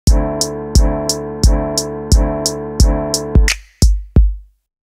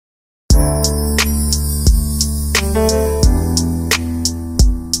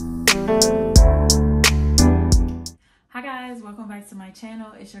to my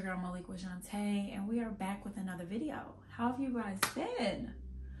channel. It's your girl Maliqua Jante, and we are back with another video. How have you guys been?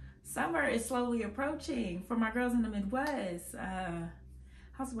 Summer is slowly approaching for my girls in the Midwest.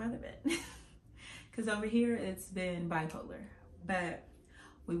 How's the weather been? Because over here it's been bipolar, but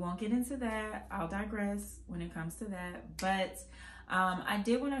we won't get into that. I'll digress when it comes to that. But I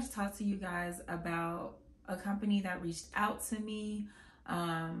did want to talk to you guys about a company that reached out to me,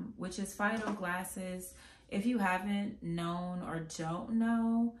 which is FYTOO glasses. If you haven't known or don't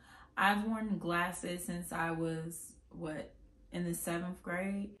know, I've worn glasses since I was, in the 7th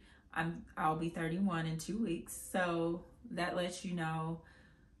grade. I'll be 31 in 2 weeks. So that lets you know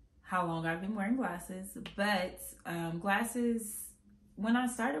how long I've been wearing glasses. But glasses, when I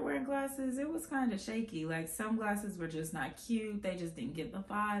started wearing glasses, it was kind of shaky. Like, some glasses were just not cute. They just didn't get the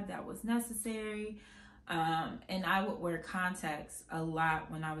vibe that was necessary. And I would wear contacts a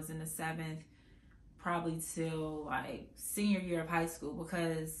lot when I was in the 7th, probably till like senior year of high school,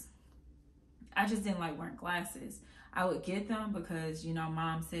 because I just didn't like wearing glasses. I would get them because, you know,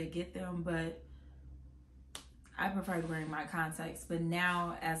 mom said get them, but I preferred wearing my contacts. But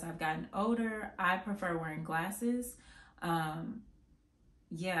now, as I've gotten older, I prefer wearing glasses.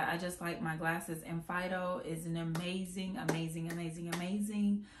 Yeah, I just like my glasses, and FYTOO is an amazing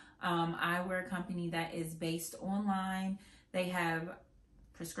eyewear company that is based online. They have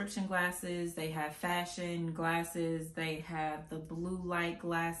prescription glasses, they have fashion glasses, they have the blue light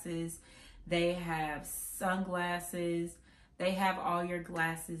glasses, they have sunglasses, they have all your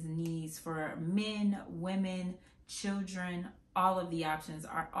glasses needs for men, women, children. All of the options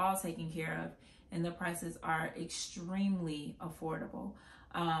are all taken care of, and the prices are extremely affordable.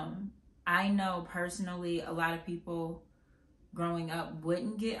 I know personally a lot of people growing up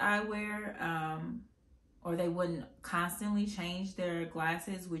wouldn't get eyewear, or they wouldn't constantly change their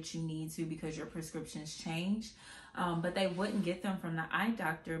glasses, which you need to because your prescriptions change. But they wouldn't get them from the eye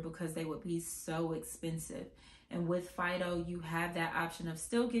doctor because they would be so expensive. And with FYTOO, you have that option of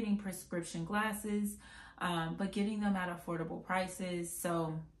still getting prescription glasses, but getting them at affordable prices.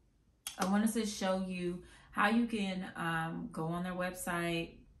 So I wanted to show you how you can go on their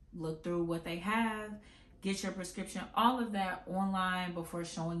website, look through what they have, get your prescription, all of that online before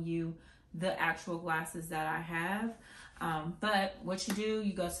showing you the actual glasses that I have. But what you do,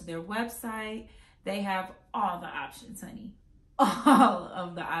 you go to their website. They have all the options, honey. All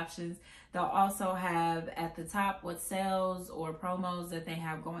of the options. They'll also have at the top what sales or promos that they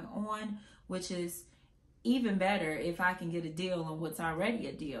have going on, which is even better if I can get a deal on what's already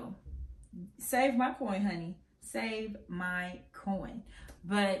a deal. Save my coin, honey. Save my coin.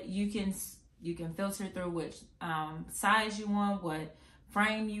 But you can filter through which size you want, what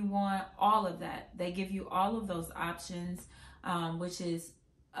frame you want, all of that. They give you all of those options, which is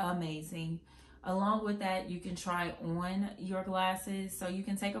amazing. Along with that, you can try on your glasses. So you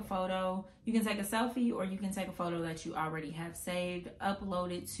can take a photo, you can take a selfie, or you can take a photo that you already have saved,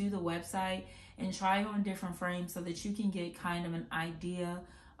 upload it to the website, and try on different frames so that you can get kind of an idea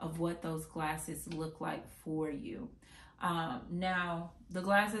of what those glasses look like for you. Now, the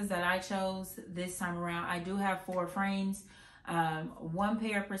glasses that I chose this time around, I do have 4 frames, 1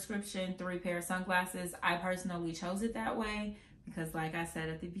 pair prescription, 3 pair of sunglasses. I personally chose it that way because, like I said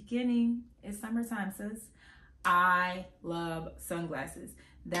at the beginning, it's summertime, sis. I love sunglasses.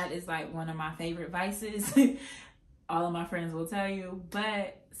 That is like one of my favorite vices. All of my friends will tell you,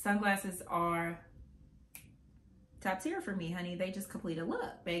 but sunglasses are top tier for me, honey. They just complete a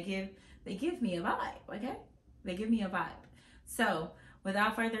look. They give me a vibe, okay? They give me a vibe. So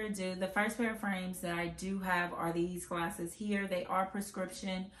without further ado, the first pair of frames that I do have are these glasses here. They are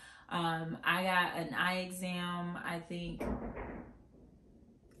prescription. I got an eye exam. I think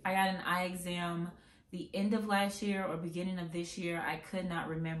I got an eye exam the end of last year or beginning of this year. I could not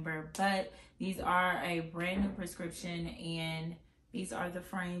remember, but these are a brand new prescription, and these are the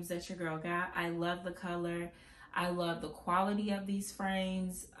frames that your girl got. I love the color. I love the quality of these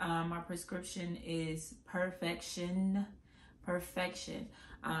frames. My prescription is perfection.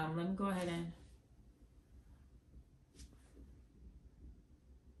 Let me go ahead and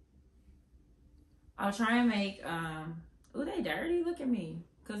I'll try and make ooh, they dirty. Look at me,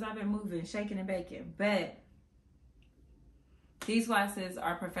 because I've been moving, shaking and baking. But these glasses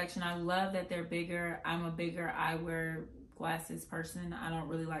are perfection. I love that they're bigger. I'm a bigger eyewear glasses person. I don't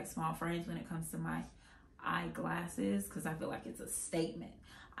really like small frames when it comes to my eyeglasses because I feel like it's a statement.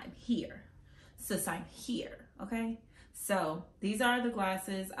 I'm here. Sis, I'm here. Okay? So these are the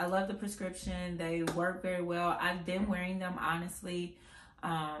glasses. I love the prescription. They work very well. I've been wearing them, honestly,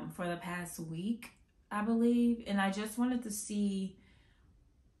 for the past week, I believe. And I just wanted to see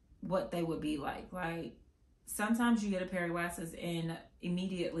what they would be like. sometimes you get a pair of glasses and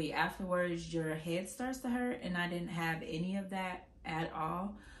immediately afterwards your head starts to hurt, and I didn't have any of that at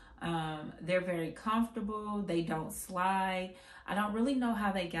all. They're very comfortable. They don't slide. I don't really know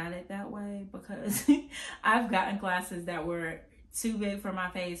how they got it that way, because I've gotten glasses that were too big for my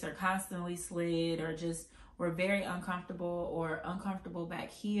face or constantly slid or just were very uncomfortable or uncomfortable back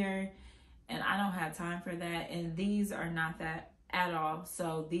here. And I don't have time for that. And these are not that at all.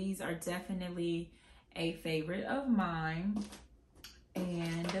 So these are definitely a favorite of mine.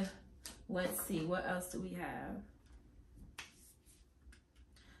 And let's see, what else do we have?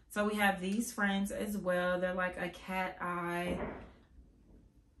 So we have these frames as well. They're like a cat eye.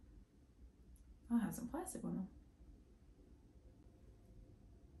 I'll have some plastic on them.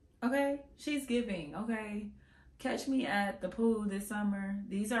 Okay, she's giving. Okay, catch me at the pool this summer.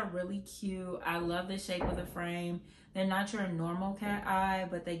 These are really cute. I love the shape of the frame. They're not your normal cat eye,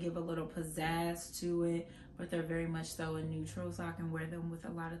 but they give a little pizzazz to it. But they're very much so a neutral, so I can wear them with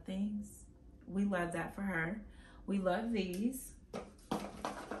a lot of things. We love that for her. We love these.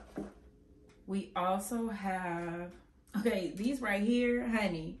 We also have, okay, these right here,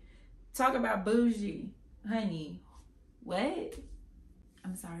 honey. Talk about bougie, honey. What?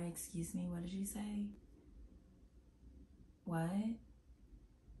 I'm sorry, excuse me, what did you say? What?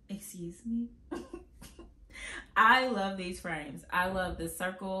 Excuse me? I love these frames. I love the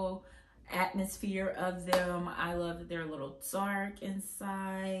circle atmosphere of them. I love that they're a little dark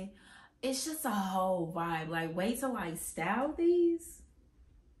inside. It's just a whole vibe. Like, wait till I style these.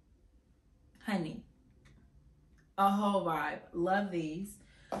 Honey, a whole vibe. Love these.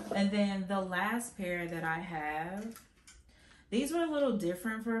 And then the last pair that I have, these were a little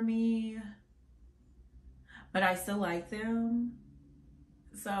different for me, but I still like them.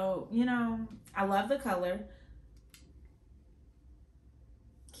 So, you know, I love the color.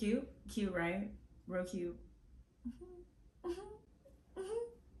 Cute, cute, right? Real cute.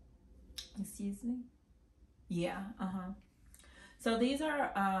 Excuse me? Yeah, So these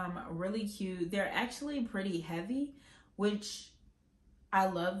are really cute. They're actually pretty heavy, which I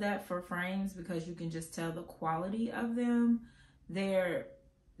love that for frames because you can just tell the quality of them. They're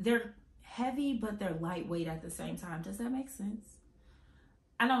heavy, but they're lightweight at the same time. Does that make sense?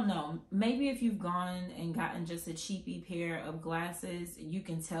 I don't know. Maybe if you've gone and gotten just a cheapy pair of glasses, you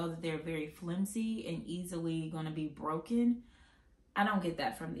can tell that they're very flimsy and easily going to be broken. I don't get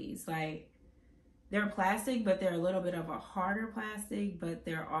that from these. Like, they're plastic, but they're a little bit of a harder plastic, but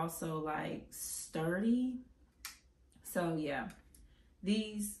they're also like sturdy. So yeah,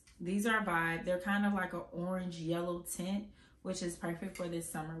 these are a vibe. They're kind of like an orange yellow tint, which is perfect for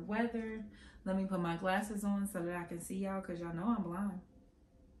this summer weather. Let me put my glasses on so that I can see y'all, because y'all know I'm blind.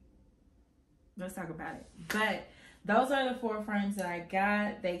 Let's talk about it. But those are the 4 frames that I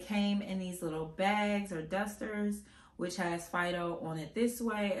got. They came in these little bags or dusters, which has FYTOO on it this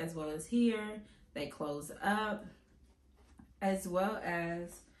way as well as here. They close up, as well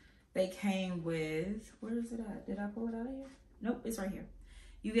as they came with, where is it at? Did I pull it out of here? Nope, it's right here.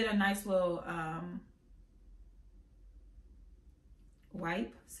 You get a nice little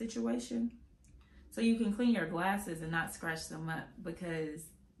wipe situation. So you can clean your glasses and not scratch them up, because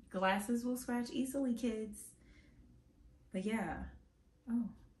glasses will scratch easily, kids. But yeah. Oh.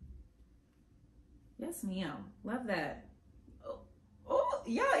 Yes, ma'am. Love that. Oh,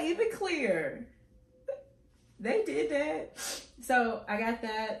 yeah, even clear. They did that. So I got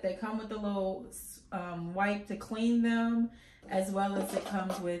that. They come with a little wipe to clean them, as well as it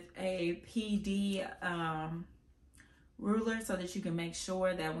comes with a PD ruler so that you can make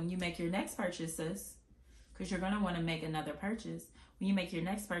sure that when you make your next purchases, because you're going to want to make another purchase, when you make your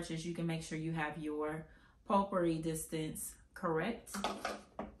next purchase, you can make sure you have your pupillary distance correct.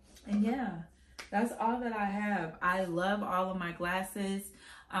 And yeah, that's all that I have. I love all of my glasses.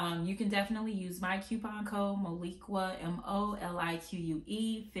 You can definitely use my coupon code Molique, MOLIQUE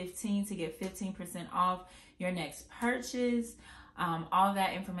 15 to get 15% off your next purchase. All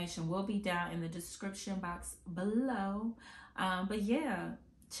that information will be down in the description box below. But yeah,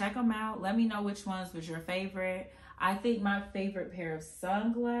 check them out. Let me know which ones was your favorite. I think my favorite pair of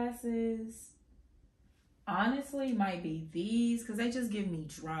sunglasses, honestly, might be these, because they just give me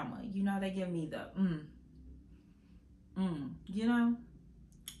drama. You know, they give me the you know.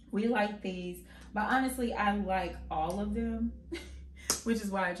 We like these, but honestly, I like all of them, which is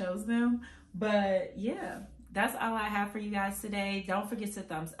why I chose them. But yeah, that's all I have for you guys today. Don't forget to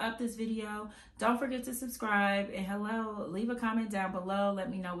thumbs up this video. Don't forget to subscribe. And hello, leave a comment down below. Let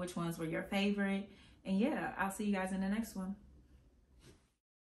me know which ones were your favorite. And yeah, I'll see you guys in the next one.